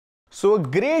So a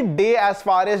great day as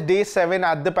far as day 7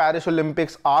 at the Paris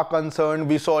Olympics are concerned.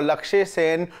 We saw Lakshya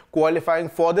Sen qualifying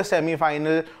for the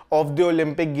semi-final of the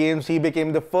Olympic Games. He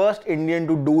became the first Indian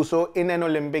to do so in an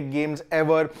Olympic Games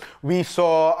ever. We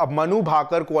saw Manu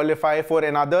Bhaker qualify for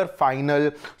another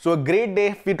final. So a great day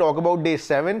if we talk about day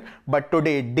 7. But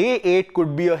today, day 8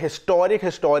 could be a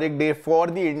historic day for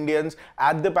the Indians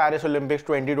at the Paris Olympics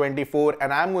 2024.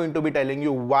 And I'm going to be telling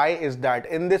you why is that.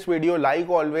 In this video, like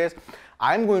always,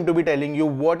 I'm going to be telling you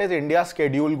what is India's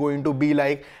schedule going to be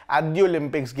like at the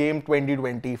Olympics game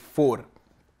 2024.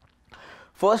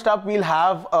 First up, we'll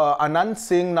have Anand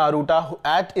Singh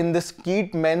Naruta in the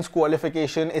skeet men's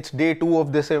qualification. It's day 2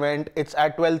 of this event. It's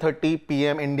at 12:30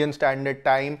 p.m. Indian Standard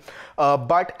Time.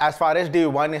 But as far as day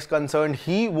 1 is concerned,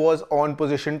 he was on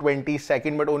position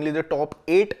 22nd, but only the top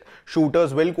 8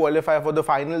 shooters will qualify for the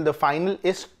final. The final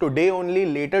is today only,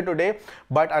 later today.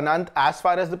 But Anand, as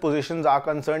far as the positions are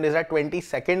concerned, is at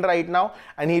 22nd right now,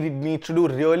 and he needs to do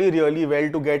really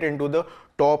well to get into the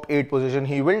top 8 position.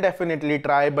 He will definitely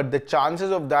try, but the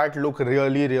chances of that look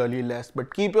really less.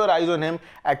 But keep your eyes on him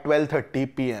at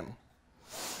 12:30 p.m.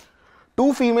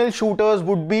 2 female shooters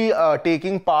would be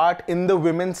taking part in the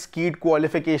women's skeet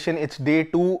qualification. It's day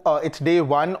 2. It's day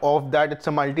 1 of that. It's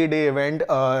a multi-day event.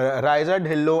 Raiza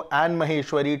Dhillo and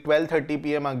Maheshwari, 12:30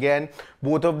 p.m. again.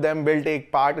 Both of them will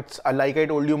take part. It's like I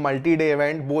told you, multi-day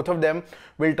event. Both of them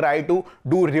will try to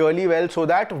do really well so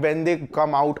that when they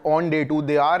come out on day 2,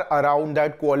 they are around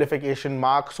that qualification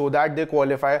mark so that they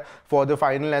qualify for the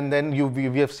final. And then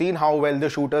we have seen how well the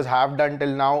shooters have done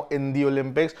till now in the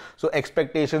Olympics. So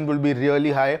expectations will be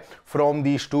really high from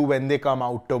these two when they come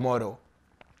out tomorrow.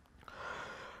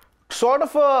 Sort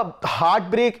of a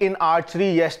heartbreak in archery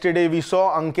yesterday. We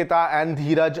saw Ankita and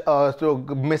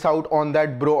Dheeraj miss out on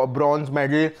that bronze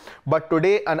medal. But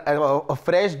today, a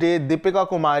fresh day, Deepika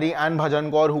Kumari and Bhajan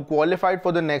Kaur, who qualified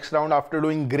for the next round after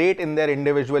doing great in their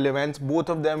individual events, both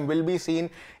of them will be seen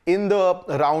in the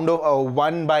round of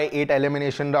 1/8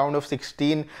 elimination round of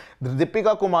 16.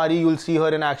 Deepika Kumari, you'll see her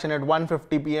in action at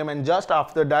 1:50 p.m. and just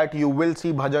after that, you will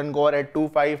see Bhajan Kaur at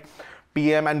 2:05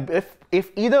 p.m. and if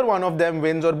either one of them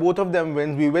wins or both of them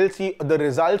wins, we will see the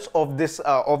results of this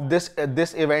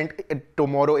event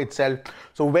tomorrow itself.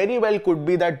 So very well could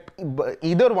be that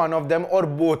either one of them or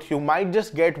both, you might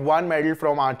just get one medal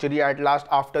from archery at last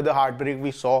after the heartbreak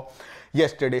we saw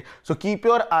yesterday. So keep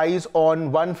your eyes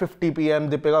on 1:50 p.m.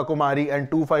 Deepika Kumari and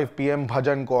 2:05 p.m.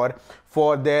 Bhajan Kaur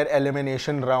for their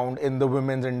elimination round in the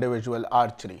women's individual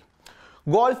archery.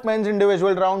 Golf men's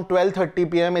individual round, 12:30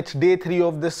 p.m. It's day 3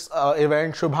 of this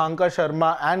event. Shubhankar Sharma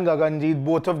and Gaganjeet,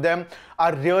 both of them are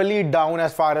really down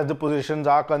as far as the positions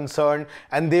are concerned,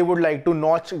 and they would like to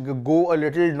go a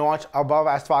little notch above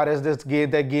as far as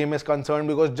their game is concerned,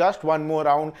 because just one more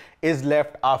round is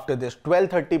left after this.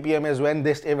 12:30 p.m. is when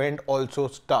this event also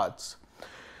starts.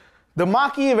 The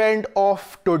marquee event of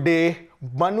today,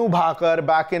 Manu Bhaker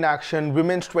back in action,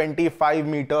 women's 25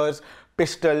 meters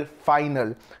pistol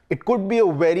final. It could be a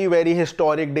very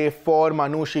historic day for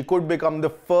Manu. She could become the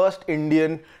first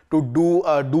Indian to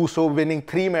do so, winning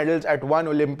 3 medals at 1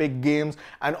 Olympic Games,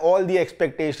 and all the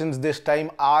expectations this time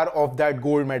are of that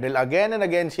gold medal. Again and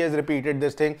again she has repeated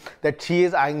this thing that she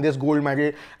is eyeing this gold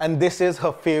medal, and this is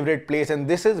her favorite place, and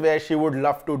this is where she would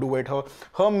love to do it.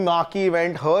 Her marquee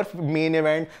event, her main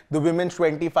event, the women's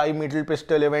 25 meter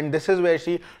pistol event, this is where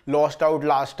she lost out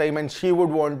last time, and she would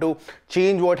want to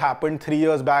change what happened 3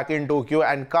 years back in Tokyo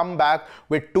and come back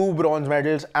with 2 bronze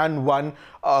medals and 1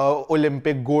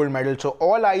 Olympic gold medal. So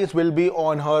all eyes will be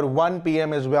on her. 1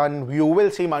 p.m. is when you will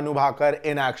see Manu Bhaker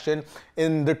in action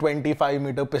in the 25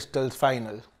 meter pistols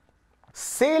final.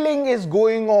 Sailing is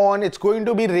going on. It's going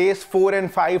to be race 4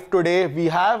 and 5 today. We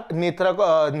have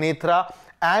Netra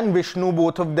and Vishnu,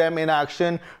 both of them in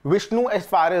action. Vishnu, as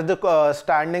far as the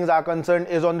standings are concerned,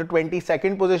 is on the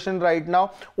 22nd position right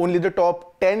now. Only the top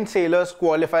 10 sailors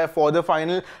qualify for the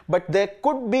final, but there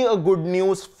could be a good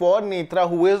news for Netra,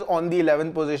 who is on the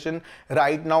 11th position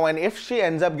right now, and if she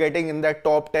ends up getting in that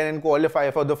top 10 and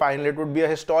qualify for the final, it would be a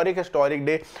historic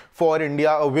day for India,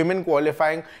 a women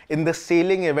qualifying in the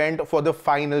sailing event for the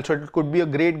final. So it could be a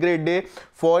great day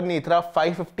for Netra.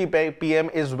 5:50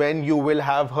 p.m. is when you will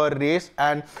have her race,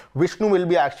 and Vishnu will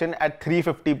be action at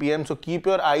 3:50 p.m. So keep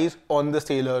your eyes on the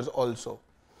sailors also.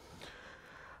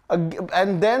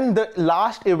 And then the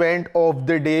last event of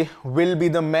the day will be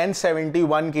the men's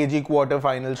 71 kg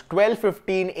quarterfinals.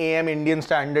 12:15 a.m. Indian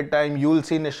Standard Time. You'll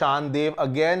see Nishan Dev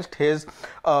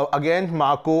against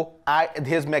Marco at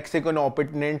his Mexican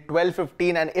opponent.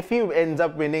 12:15, and if he ends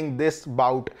up winning this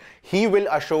bout, he will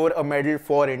assure a medal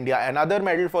for India. Another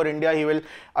medal for India he will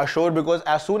assure, because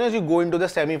as soon as you go into the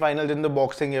semi-finals in the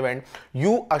boxing event,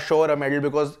 you assure a medal,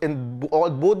 because in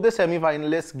both the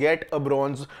semi-finalists get a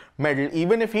bronze medal.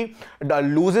 Even if he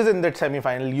loses in that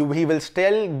semi-final, he will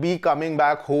still be coming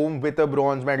back home with a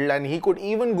bronze medal, and he could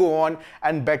even go on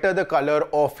and better the color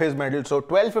of his medal. So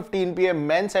 12:15 p.m.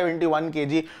 men's 71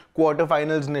 kg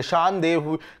quarterfinals. Nishan Dev,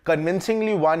 who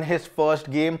convincingly won his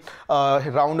first game,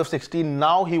 round of 16.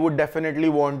 Now he would definitely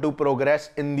want to progress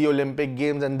in the Olympic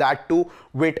Games, and that too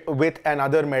with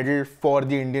another medal for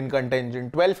the Indian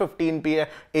contingent. 12:15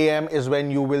 a.m. is when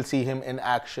you will see him in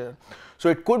action. So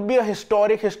it could be a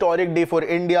historic day for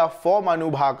India, for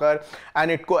Manu Bhakar,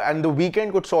 and the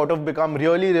weekend could sort of become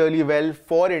really well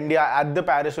for India at the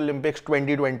Paris Olympics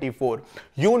 2024.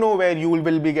 You know where you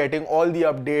will be getting all the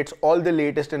updates, all the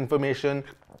latest information.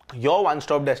 Your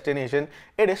one-stop destination,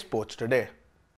 it is Sports Today.